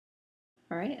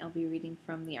All right, I'll be reading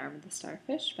from The Arm of the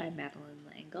Starfish by Madeleine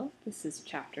L'Engle. This is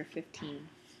chapter 15.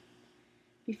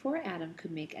 Before Adam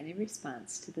could make any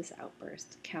response to this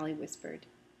outburst, Callie whispered,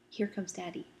 "Here comes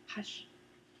Daddy. Hush."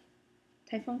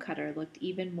 Typhoon Cutter looked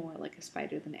even more like a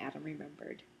spider than Adam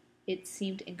remembered. It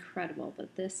seemed incredible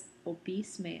that this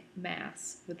obese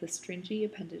mass with the stringy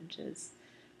appendages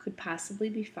could possibly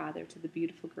be father to the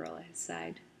beautiful girl at his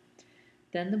side.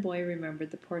 Then the boy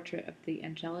remembered the portrait of the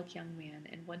angelic young man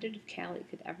and wondered if Callie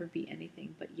could ever be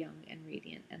anything but young and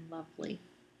radiant and lovely.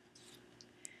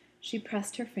 She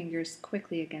pressed her fingers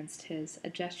quickly against his, a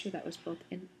gesture that was both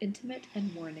intimate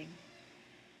and warning.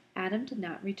 Adam did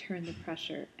not return the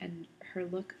pressure, and her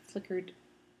look flickered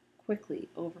quickly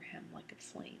over him like a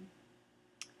flame.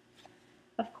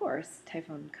 "Of course,"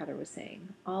 Typhoon Cutter was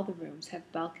saying, "all the rooms have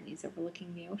balconies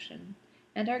overlooking the ocean,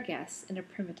 and our guests, in a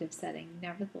primitive setting,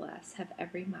 nevertheless have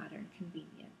every modern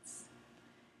convenience."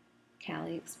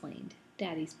 Callie explained,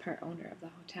 "Daddy's part owner of the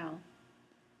hotel."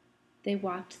 They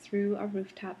walked through a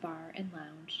rooftop bar and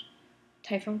lounge,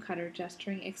 Typhoon Cutter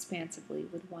gesturing expansively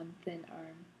with one thin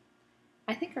arm.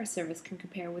 "I think our service can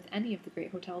compare with any of the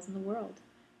great hotels in the world.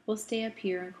 We'll stay up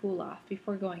here and cool off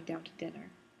before going down to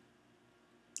dinner."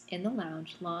 In the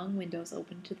lounge, long windows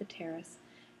opened to the terrace,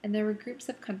 and there were groups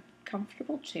of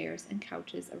comfortable chairs and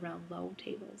couches around low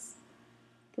tables.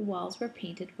 The walls were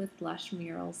painted with lush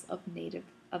murals of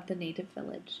the native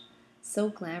village, so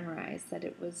glamorized that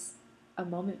it was a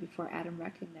moment before Adam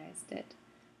recognized it.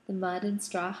 The mud and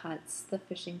straw huts, the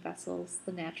fishing vessels,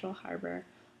 the natural harbor,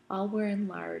 all were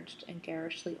enlarged and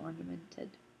garishly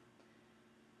ornamented.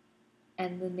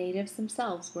 And the natives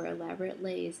themselves were elaborate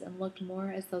leis and looked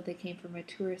more as though they came from a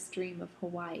tourist dream of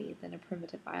Hawaii than a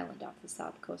primitive island off the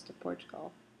south coast of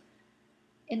Portugal.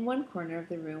 In one corner of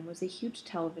the room was a huge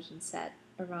television set,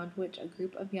 around which a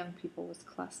group of young people was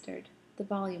clustered. The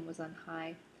volume was on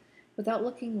high. Without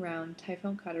looking round,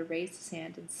 Typhoon Cutter raised his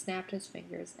hand and snapped his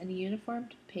fingers, and a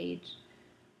uniformed page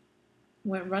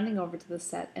went running over to the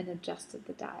set and adjusted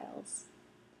the dials.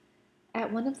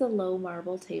 At one of the low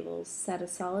marble tables sat a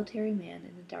solitary man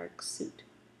in a dark suit.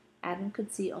 Adam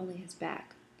could see only his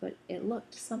back, but it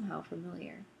looked somehow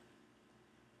familiar.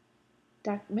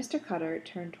 Mr. Cutter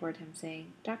turned toward him,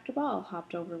 saying, "Dr. Ball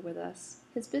hopped over with us.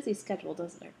 His busy schedule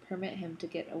doesn't permit him to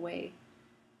get away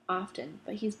often,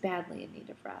 but he's badly in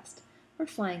need of rest. We're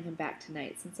flying him back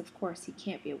tonight, since of course he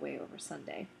can't be away over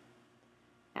Sunday."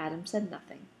 Adam said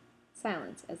nothing.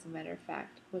 Silence, as a matter of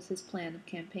fact, was his plan of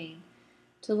campaign.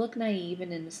 To look naive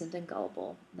and innocent and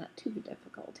gullible, not too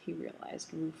difficult, he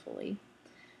realized ruefully.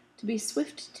 To be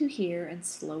swift to hear and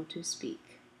slow to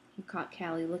speak. He caught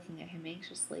Callie looking at him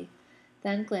anxiously,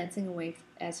 then glancing away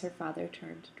as her father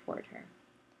turned toward her.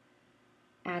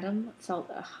 Adam felt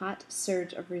a hot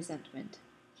surge of resentment.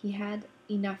 He had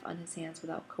enough on his hands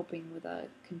without coping with a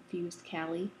confused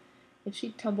Callie. If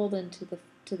she tumbled into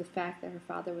the fact that her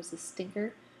father was a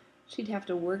stinker, she'd have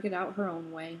to work it out her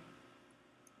own way.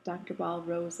 Dr. Ball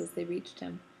rose as they reached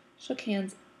him, shook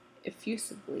hands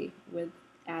effusively with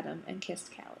Adam, and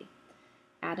kissed Callie.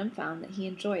 Adam found that he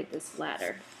enjoyed this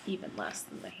latter even less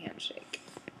than the handshake.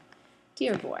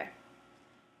 "Dear boy,"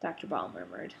 Dr. Ball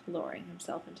murmured, lowering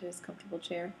himself into his comfortable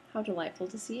chair, "how delightful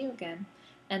to see you again,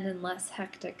 and in less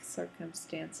hectic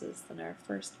circumstances than our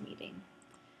first meeting.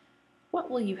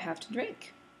 What will you have to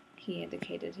drink?" He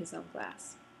indicated his own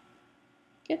glass.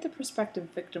 "Get the prospective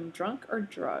victim drunk or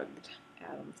drugged,"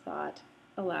 Adam thought.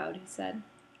 Aloud, he said,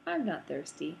 "I'm not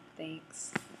thirsty,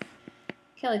 thanks."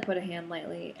 Callie put a hand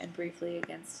lightly and briefly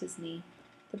against his knee.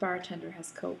 "The bartender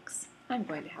has cokes. I'm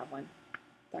going to have one,"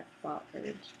 Dr. Ball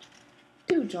urged.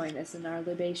 "Do join us in our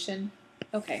libation."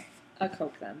 "Okay, a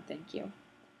coke then, thank you."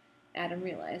 Adam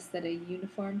realized that a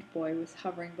uniformed boy was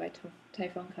hovering by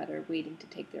Typhoon Cutter, waiting to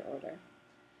take their order.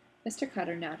 Mr.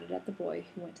 Cutter nodded at the boy,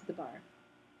 who went to the bar.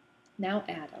 "Now,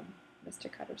 Adam,"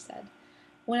 Mr. Cutter said,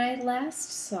 when last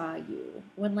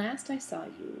I saw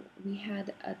you, we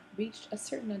had reached a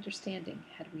certain understanding,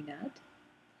 had we not?"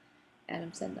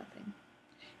 Adam said nothing.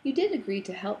 "You did agree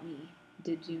to help me,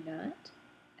 did you not?"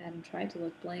 Adam tried to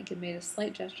look blank and made a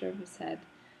slight gesture of his head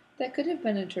that could have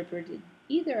been interpreted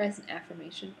either as an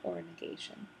affirmation or a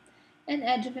negation. An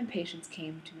edge of impatience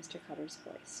came to Mr. Cutter's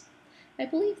voice. "I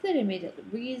believe that I made it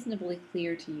reasonably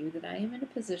clear to you that I am in a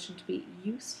position to be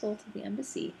useful to the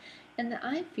embassy, and that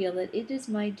I feel that it is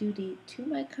my duty to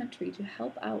my country to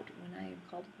help out when I am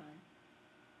called upon."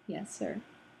 "Yes, sir,"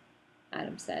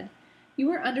 Adam said. "You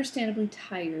were understandably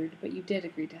tired, but you did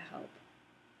agree to help."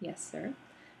 "Yes, sir.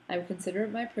 I would consider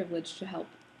it my privilege to help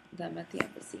them at the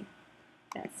embassy."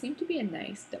 That seemed to be a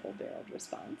nice double-barreled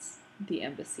response. The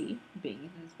embassy being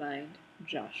in his mind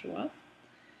Joshua.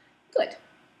 "Good.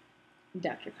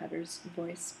 Dr. Cutter's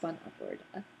voice spun upward,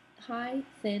 a high,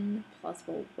 thin,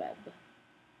 plausible web.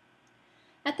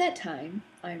 At that time,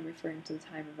 I am referring to the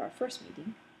time of our first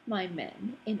meeting, my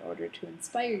men, in order to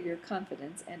inspire your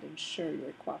confidence and ensure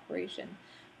your cooperation,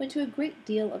 went to a great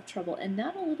deal of trouble and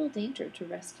not a little danger to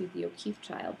rescue the O'Keefe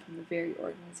child from the very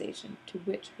organization to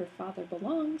which her father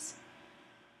belongs.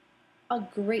 A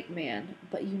great man,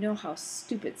 but you know how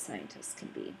stupid scientists can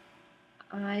be.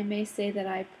 I may say that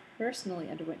I personally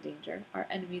underwent danger. Our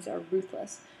enemies are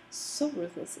ruthless, so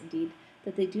ruthless indeed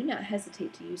that they do not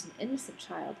hesitate to use an innocent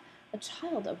child, a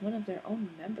child of one of their own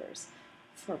members,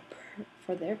 for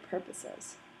their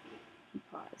purposes. He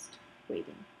paused,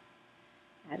 waiting.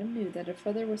 Adam knew that a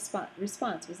further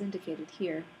response was indicated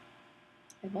here.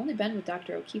 I've only been with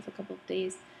Dr. O'Keefe a couple of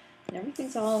days, and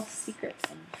everything's all secret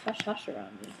and hush-hush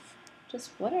around me.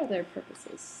 Just what are their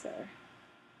purposes, sir?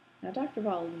 Now Dr.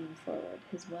 Ball leaned forward,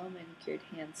 his well-manicured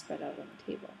hands spread out on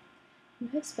the table. You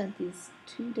have spent these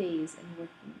 2 days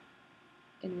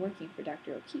in working for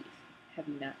Dr. O'Keefe, have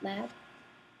you not, lad?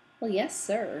 Well, yes,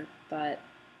 sir, but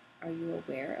are you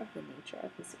aware of the nature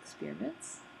of his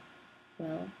experiments?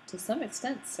 Well, to some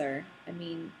extent, sir. I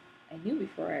mean, I knew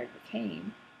before I ever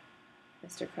came.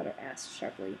 Mr. Cutter asked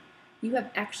sharply. You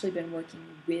have actually been working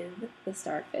with the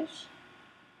Starfish?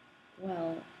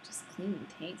 Well, just cleaning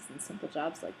tanks and simple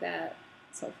jobs like that,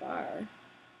 so far.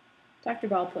 Dr.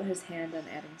 Ball put his hand on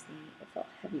Adam's knee. It felt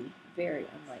heavy, very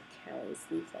unlike Callie's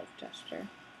leaf-like gesture.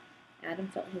 Adam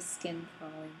felt his skin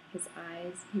crawling.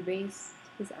 He raised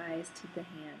his eyes to the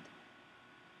hand.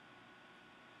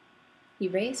 He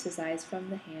raised his eyes from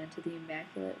the hand to the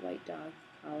immaculate white dog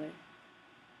collar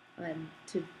and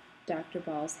to Dr.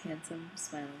 Ball's handsome,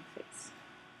 smiling face.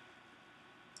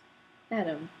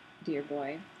 Adam, dear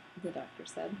boy, the doctor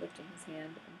said, lifting his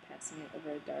hand and passing it over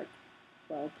a dark,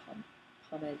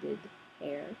 well-pomaded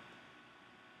hair.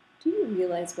 You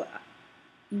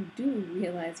do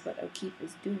realize what O'Keefe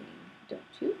is doing, don't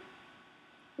you?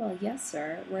 Well, yes,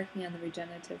 sir, working on the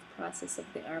regenerative process of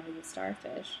the arm of the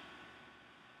starfish.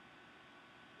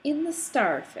 In the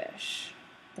Starfish,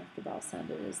 Dr. Ball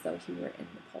sounded as though he were in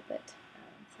the pulpit,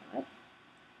 Adam thought.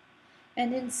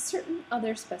 And in certain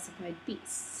other specified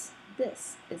beasts,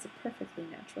 this is a perfectly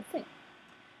natural thing.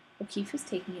 O'Keefe is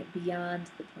taking it beyond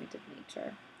the point of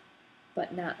nature,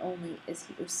 but not only is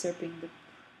he usurping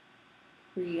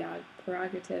the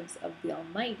prerogatives of the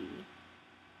Almighty,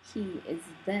 he is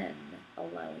then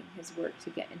allowing his work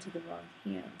to get into the wrong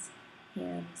hands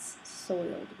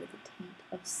soiled with a taint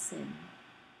of sin.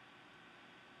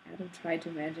 Adam tried to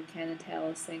imagine Canon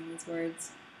Tallis saying these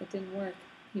words. It didn't work,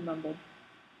 he mumbled.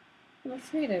 I'm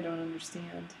afraid I don't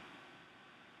understand.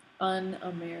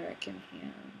 Un-American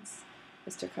hands,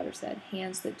 Mr. Cutter said.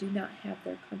 Hands that do not have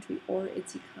their country or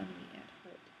its economy at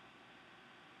heart.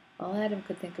 All Adam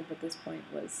could think of at this point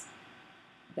was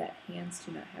that hands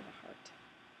do not have a heart.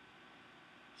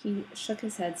 He shook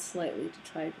his head slightly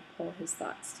to try to pull his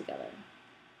thoughts together.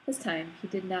 This time, he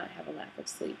did not have a lack of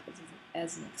sleep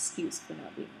as an excuse for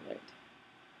not being alert.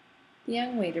 The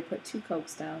young waiter put 2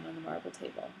 Cokes down on the marble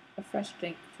table, a fresh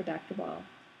drink for Dr. Ball,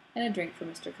 and a drink for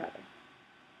Mr. Cutter.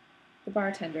 The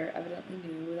bartender evidently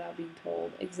knew, without being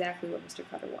told, exactly what Mr.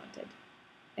 Cutter wanted.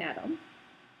 Adam,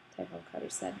 Typhon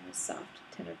Cutter said in his soft,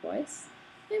 tenor voice,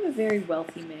 I am a very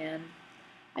wealthy man.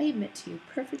 I admit to you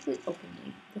perfectly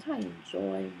openly that I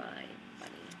enjoy my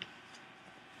money.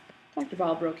 Dr.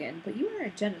 Ball broke in, but you are a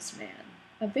generous man,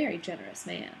 a very generous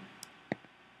man.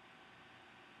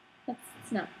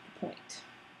 That's not the point.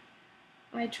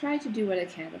 I try to do what I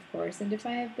can, of course, and if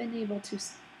I have been able to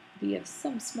be of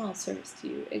some small service to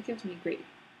you, it gives me great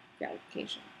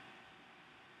gratification.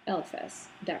 Eliphas,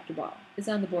 Dr. Ball, is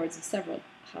on the boards of several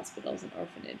hospitals and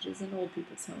orphanages and old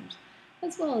people's homes,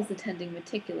 as well as attending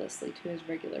meticulously to his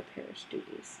regular parish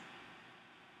duties.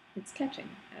 It's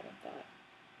catching, Adam thought.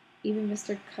 Even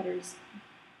Mr. Cutter's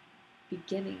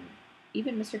beginning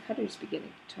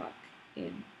to talk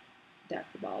in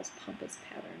Dr. Ball's pompous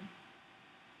pattern.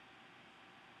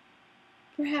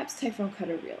 Perhaps Typhon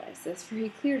Cutter realized this, for he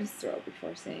cleared his throat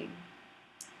before saying,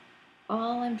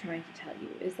 all I'm trying to tell you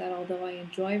is that although I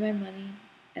enjoy my money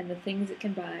and the things it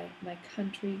can buy, my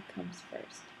country comes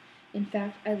first. In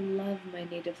fact, I love my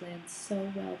native land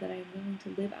so well that I am willing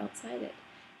to live outside it,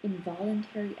 in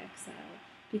voluntary exile,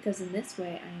 because in this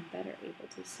way I am better able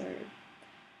to serve.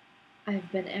 I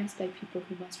have been asked by people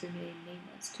who must remain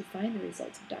nameless to find the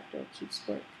results of Dr. O'Keefe's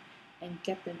work and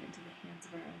get them into the hands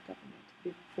of our own government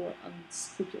before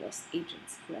unscrupulous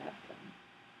agents grab them.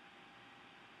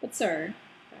 But, sir,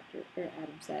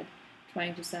 Adam said,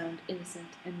 trying to sound innocent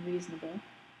and reasonable,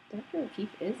 Dr.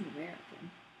 O'Keefe is an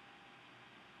American.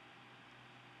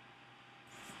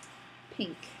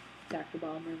 Pink, Dr.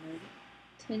 Ball murmured,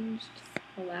 tinged,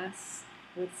 alas,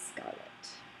 with scarlet.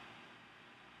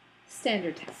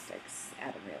 Standard tactics,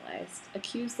 Adam realized.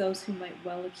 Accuse those who might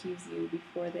well accuse you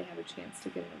before they have a chance to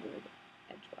get in a word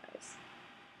edgewise.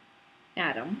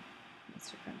 Adam,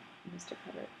 Mr.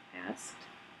 Cutter asked,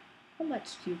 how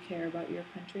much do you care about your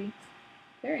country?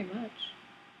 Very much,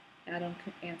 Adam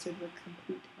answered with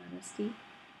complete honesty.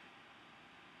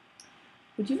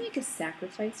 Would you make a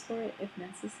sacrifice for it if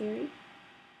necessary?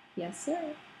 Yes,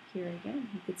 sir. Here again,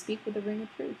 he could speak with a ring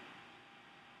of truth.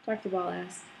 Dr. Ball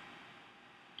asked,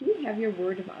 do we have your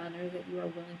word of honor that you are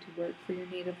willing to work for your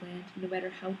native land, no matter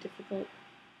how difficult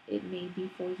it may be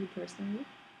for you personally?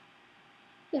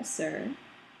 Yes, sir,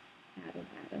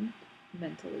 Adam,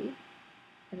 mentally.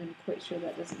 And I'm quite sure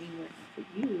that doesn't mean working for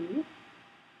you.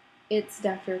 It's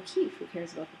Dr. O'Keefe who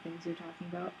cares about the things you're talking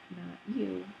about, not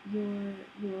you.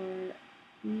 You're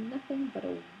nothing but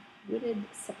a weighted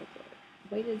sepulcher.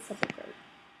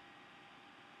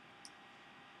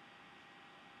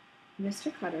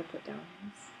 Mr. Cutter put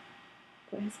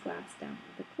his glass down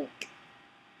with a click.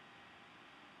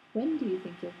 When do you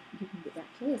think you can get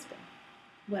back to Lisbon?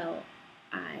 Well,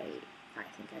 I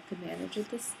think I could manage it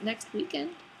this next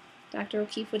weekend. Dr.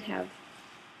 O'Keefe would have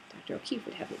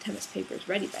the tennis papers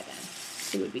ready by then.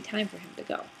 It would be time for him to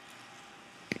go.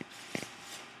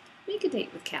 Make a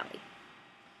date with Callie.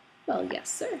 Well, yes,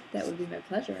 sir. That would be my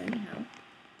pleasure, anyhow.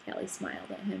 Callie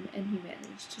smiled at him, and he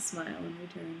managed to smile in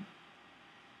return.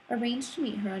 Arranged to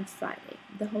meet her on Friday.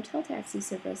 The hotel taxi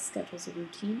service schedules a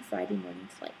routine Friday morning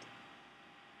flight.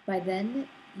 By then,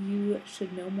 you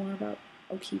should know more about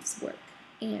O'Keefe's work,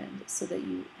 and so that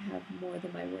you have more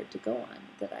than my word to go on,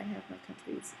 that I have my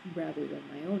country's rather than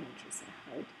my own interests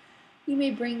at heart, you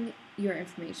may bring your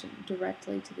information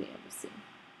directly to the embassy.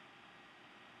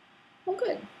 Oh,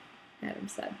 good, Adam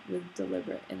said with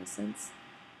deliberate innocence.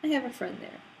 I have a friend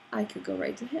there. I could go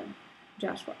right to him,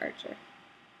 Joshua Archer.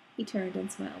 He turned and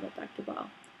smiled at Dr. Ball.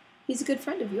 He's a good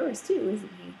friend of yours, too,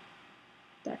 isn't he?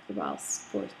 Dr. Ball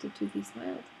forced a toothy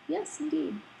smile. Yes,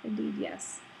 indeed. Indeed,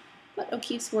 yes. But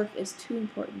O'Keefe's work is too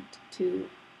important to...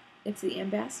 If the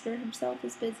ambassador himself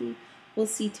is busy, we'll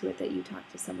see to it that you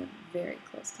talk to someone very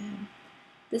close to him.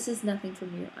 This is nothing for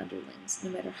mere underlings, no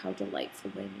matter how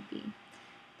delightful they may be.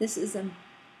 This is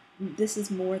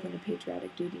more than a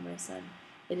patriotic duty, my son.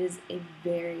 It is a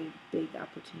very big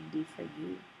opportunity for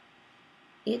you.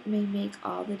 It may make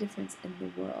all the difference in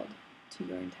the world to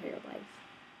your entire life.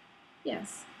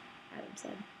 Yes, Adam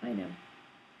said. I know.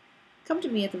 Come to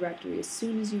me at the rectory as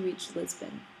soon as you reach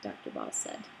Lisbon, Dr. Ball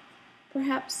said.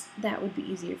 Perhaps that would be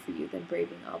easier for you than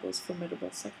braving all those formidable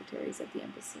secretaries at the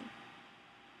embassy.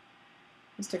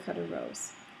 Mr. Cutter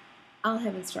rose. I'll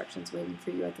have instructions waiting for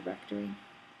you at the rectory.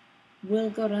 We'll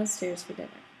go downstairs for dinner.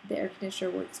 The air conditioner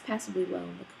works passably well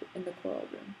in the coral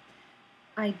room.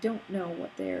 I don't know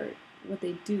what they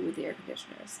do with the air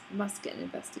conditioners. Must get an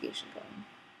investigation going.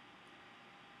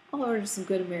 I'll order some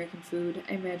good American food.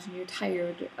 I imagine you're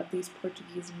tired of these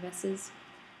Portuguese messes.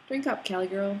 Drink up, Callie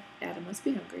girl. Adam must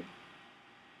be hungry.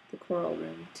 The coral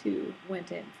room, too,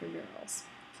 went in for murals.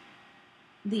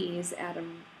 These,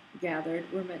 Adam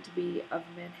gathered, were meant to be of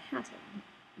Manhattan,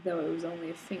 though it was only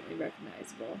a faintly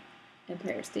recognizable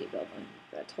Empire State Building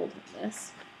that told him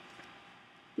this.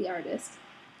 The artist,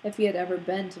 if he had ever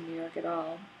been to New York at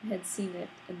all, had seen it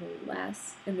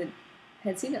last in the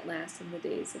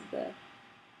days of the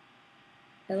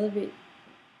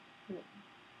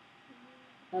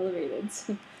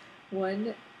elevateds.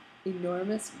 One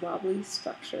enormous wobbly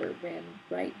structure ran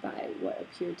right by what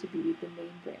appeared to be the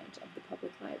main branch of the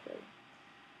public library.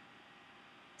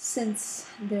 Since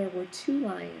there were two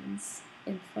lions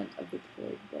in front of the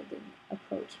pillared building,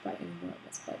 approached by an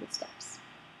enormous flight of steps.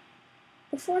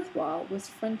 The fourth wall was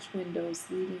French windows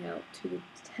leading out to the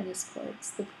tennis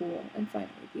courts, the pool, and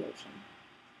finally the ocean.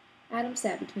 Adam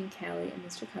sat between Callie and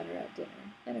Mr. Cutter at dinner,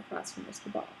 and across from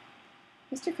Mr. Ball.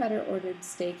 Mr. Cutter ordered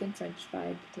steak and French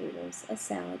fried potatoes, a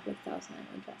salad with Thousand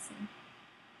Island dressing.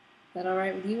 That all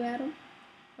right with you, Adam?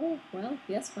 Oh, well,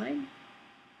 yes, fine.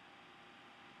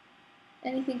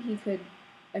 Anything he could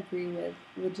agree with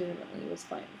legitimately was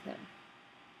fine with him.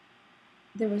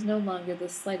 There was no longer the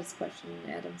slightest question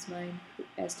in Adam's mind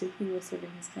as to who was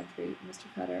serving his country, Mr.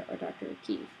 Cutter or Dr.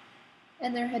 O'Keefe,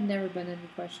 and there had never been any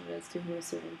question as to who was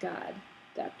serving God,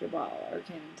 Dr. Ball or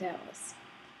Canon Tallis.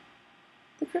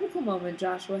 The critical moment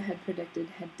Joshua had predicted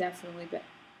had definitely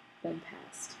been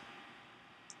past.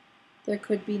 There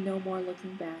could be no more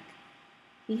looking back.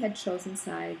 He had chosen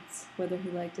sides, whether he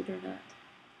liked it or not.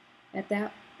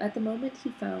 At the moment he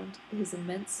found his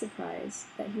immense surprise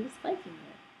that he was liking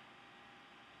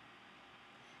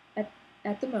it.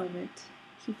 At the moment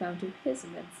he found to his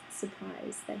immense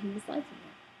surprise that he was liking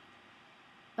it.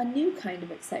 A new kind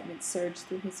of excitement surged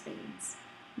through his veins.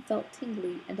 He felt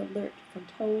tingly and alert from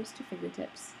toes to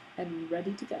fingertips, and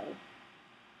ready to go.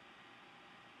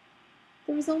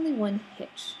 There was only one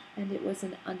hitch, and it was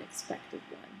an unexpected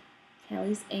one.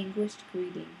 Callie's anguished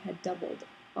greeting had doubled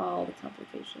all the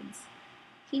complications.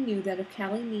 He knew that if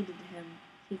Callie needed him,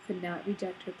 he could not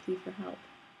reject her plea for help.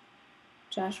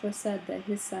 Joshua said that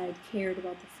his side cared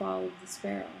about the fall of the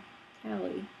sparrow.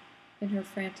 Callie, in her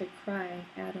frantic cry,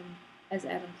 as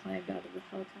Adam climbed out of the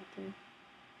helicopter,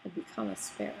 had become a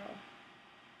sparrow.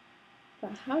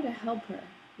 But how to help her,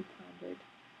 he pondered,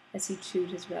 as he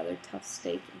chewed his rather tough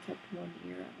steak and kept one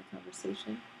ear on the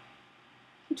conversation.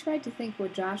 He tried to think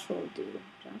what Joshua would do.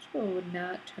 Joshua would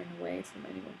not turn away from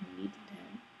anyone who needed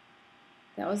him.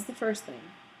 That was the first thing.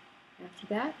 After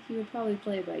that, he would probably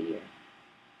play it by ear.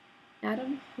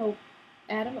 Adam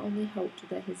only hoped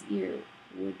that his ear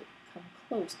would come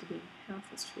close to being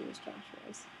half as true as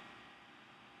Joshua's.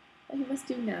 What he must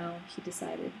do now, he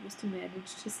decided, was to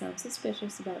manage to sound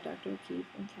suspicious about Dr. O'Keefe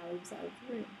when Callie was out of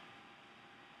the room.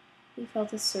 He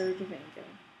felt a surge of anger.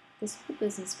 This whole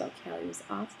business about Callie was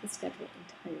off the schedule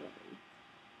entirely.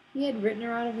 He had written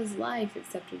her out of his life,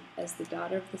 except as the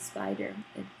daughter of the spider,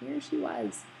 and here she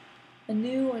was, a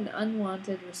new and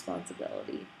unwanted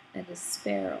responsibility, and a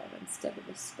sparrow instead of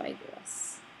a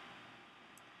spideress.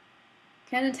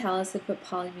 Ken and Tallis had put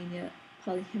polyhymnia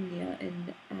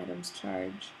in Adam's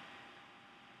charge,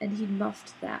 and he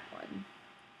muffed that one.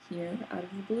 Here, out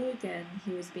of the blue again,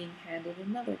 he was being handed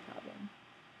another problem,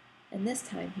 and this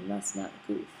time he must not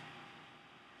goof.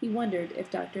 He wondered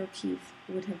if Dr. O'Keefe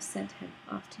would have sent him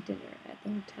off to dinner at the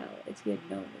hotel if he had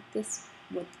known that this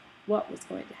was what was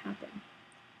going to happen.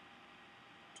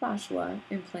 Joshua,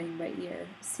 in playing by ear,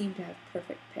 seemed to have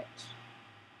perfect pitch.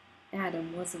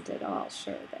 Adam wasn't at all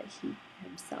sure that he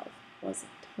himself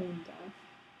wasn't tone deaf.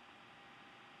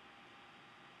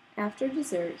 After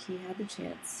dessert, he had the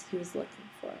chance he was looking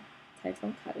for.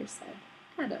 Typhoon Cutter said,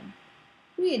 "Adam,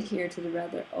 we adhere to the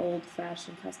rather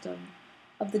old-fashioned custom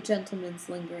of the gentleman's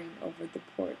lingering over the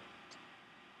port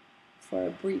for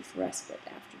a brief respite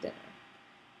after dinner.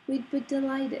 We'd be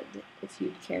delighted if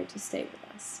you'd care to stay with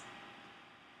us.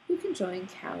 You can join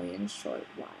Callie in a short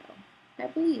while. I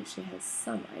believe she has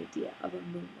some idea of a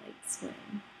moonlight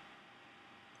swim."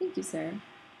 "Thank you, sir,"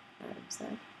 Adam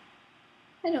said.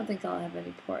 "I don't think I'll have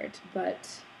any port,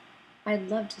 but I'd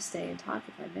love to stay and talk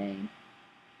if I may."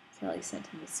 Callie sent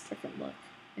him a stricken look,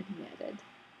 and he added,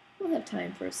 "We'll have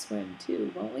time for a swim,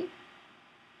 too, won't we?"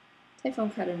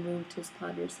 Typhoon Cutter moved his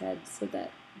ponderous head so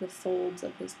that the folds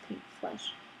of his pink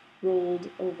flesh rolled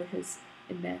over his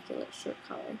immaculate shirt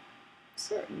collar.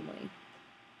 "Certainly.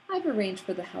 I've arranged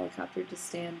for the helicopter to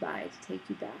stand by to take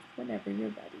you back whenever you're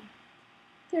ready.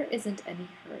 There isn't any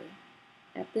hurry,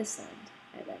 at this end,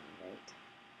 at any rate."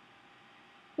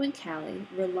 When Callie,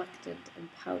 reluctant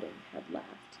and pouting, had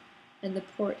left, and the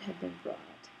port had been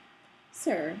brought,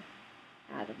 "Sir,"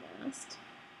 Adam asked,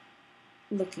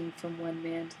 looking from one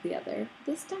man to the other,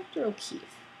 "this Dr.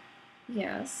 O'Keefe?"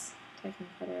 "Yes," Typhoon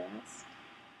Cutter asked.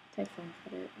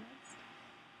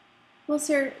 "Well,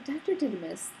 sir, Dr.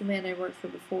 Didymus, the man I worked for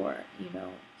before,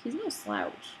 he's no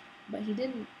slouch, but he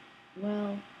didn't,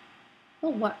 well,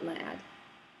 what, lad?"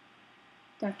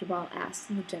 Dr. Ball asked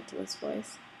in the gentlest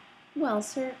voice. "Well,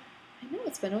 sir, I know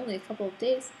it's been only a couple of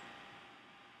days,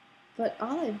 but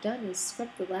all I've done is scrub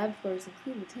the lab floors and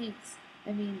clean the tanks.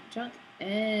 I mean, junk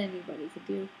anybody could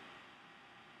do.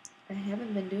 I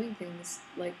haven't been doing things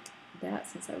like that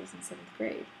since I was in 7th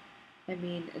grade. I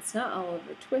mean, it's not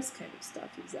Oliver Twist kind of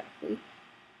stuff exactly,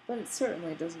 but it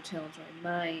certainly doesn't challenge my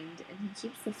mind, and he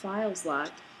keeps the files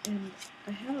locked, and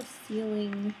I have a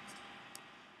feeling,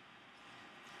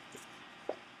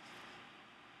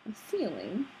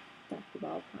 Dr.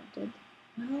 Ball prompted.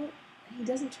 "Well, he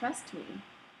doesn't trust me,"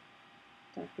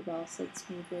 Dr. Ball said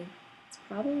smoothly. "It's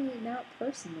probably not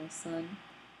personal, son.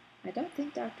 I don't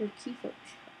think Dr.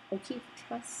 O'Keefe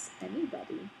trusts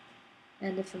anybody.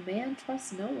 And if a man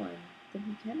trusts no one, then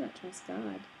he cannot trust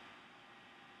God."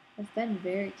 "I've been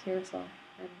very careful,"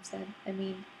 Adam said.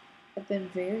 "I've been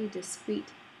very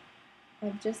discreet.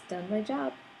 I've just done my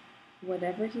job,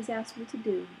 whatever he's asked me to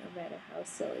do, no matter how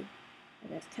silly.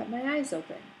 And I've kept my eyes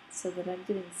open, so that I'm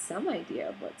getting some idea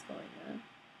of what's going on,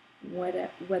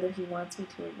 whether he wants me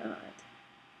to or not."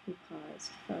 He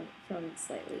paused, frowning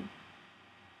slightly.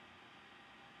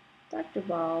 Dr.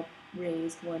 Ball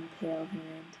raised one pale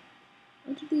hand.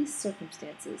 "Under these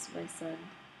circumstances, my son,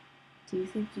 do you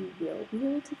think you will be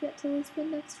able to get to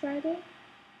Lisbon next Friday?"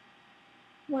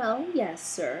 "Well, yes,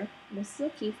 sir. Mrs.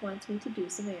 O'Keefe wants me to do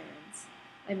some errands.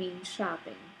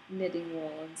 Shopping, knitting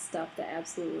wool and stuff that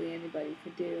absolutely anybody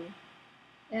could do.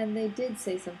 And they did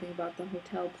say something about the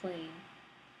hotel plane.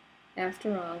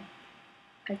 After all,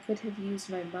 I could have used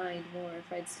my mind more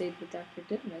if I'd stayed with Dr.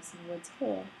 Didymus in Woods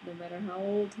Hole, no matter how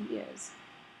old he is.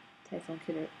 Typhoon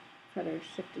Cutter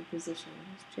shifted position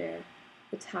in his chair,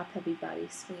 the top-heavy body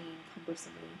swinging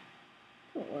cumbersomely.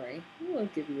 Don't worry, we'll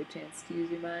give you a chance to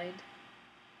use your mind.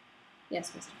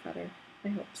 Yes, Mr. Cutter, I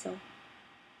hope so.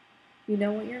 You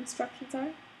know what your instructions are?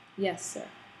 Yes, sir.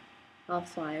 I'll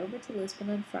fly over to Lisbon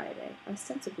on Friday,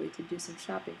 ostensibly to do some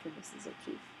shopping for Mrs.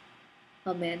 O'Keefe.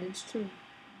 I'll manage to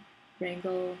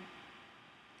wrangle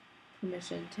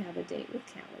permission to have a date with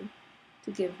Callie,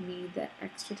 to give me the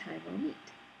extra time I'll need.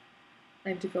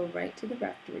 I'm to go right to the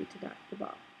rectory to Dr.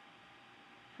 Ball.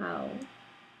 How,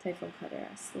 Typhoon Cutter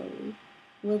asked slowly,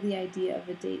 will the idea of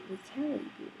a date with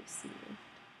Callie be received?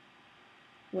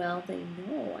 Well, they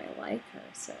know I like her,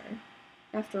 sir.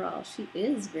 After all, she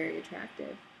is very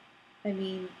attractive. I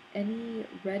mean, any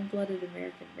red-blooded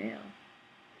American male.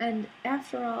 And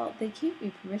after all, they gave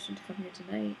me permission to come here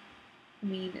tonight. I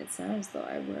mean, it's not as though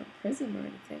I were in prison or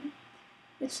anything.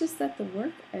 It's just that the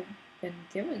work I've been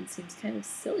given seems kind of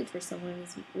silly for someone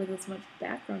with as much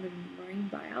background in marine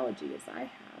biology as I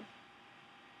have.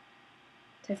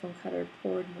 Typhoon Cutter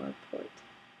poured more port.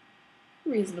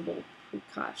 Reasonable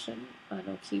precaution on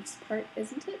O'Keefe's part,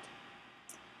 isn't it?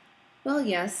 Well,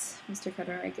 yes, Mr.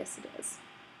 Cutter, I guess it is.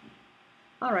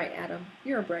 All right, Adam,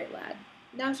 you're a bright lad.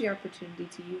 Now's your opportunity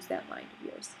to use that mind of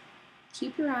yours.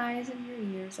 Keep your eyes and your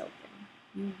ears open.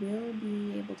 You will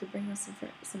be able to bring us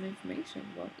some information,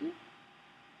 won't you?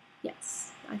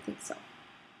 Yes, I think so.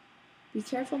 Be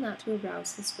careful not to arouse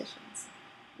suspicions.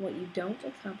 What you don't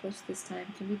accomplish this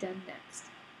time can be done next,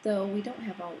 though we don't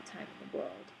have all the time in the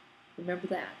world. Remember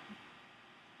that.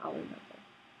 I'll remember.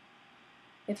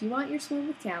 If you want your swim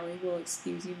with Callie, we'll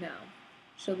excuse you now.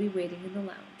 She'll be waiting in the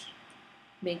lounge.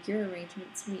 Make your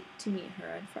arrangements to meet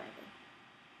her on Friday.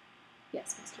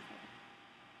 Yes, Mr. Cutter.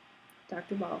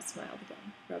 Dr. Ball smiled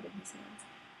again, rubbing his hands.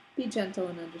 Be gentle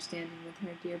and understanding with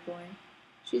her, dear boy.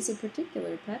 She's a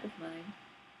particular pet of mine.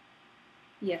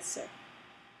 Yes, sir.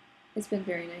 It's been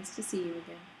very nice to see you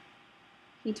again.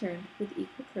 He turned with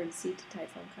equal courtesy to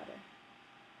Typhoon Cutter.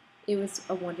 It was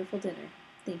a wonderful dinner.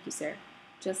 Thank you, sir.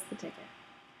 Just the ticket.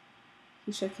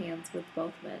 He shook hands with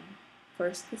both men,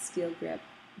 first the steel grip,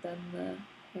 then the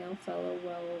hail fellow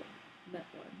well-met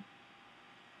one.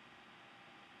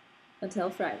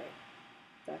 Until Friday,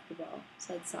 Dr. Ball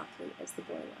said softly as the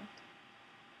boy left.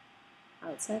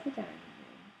 Outside the dining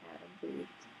room, Adam breathed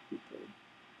deeply.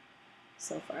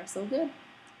 So far, so good.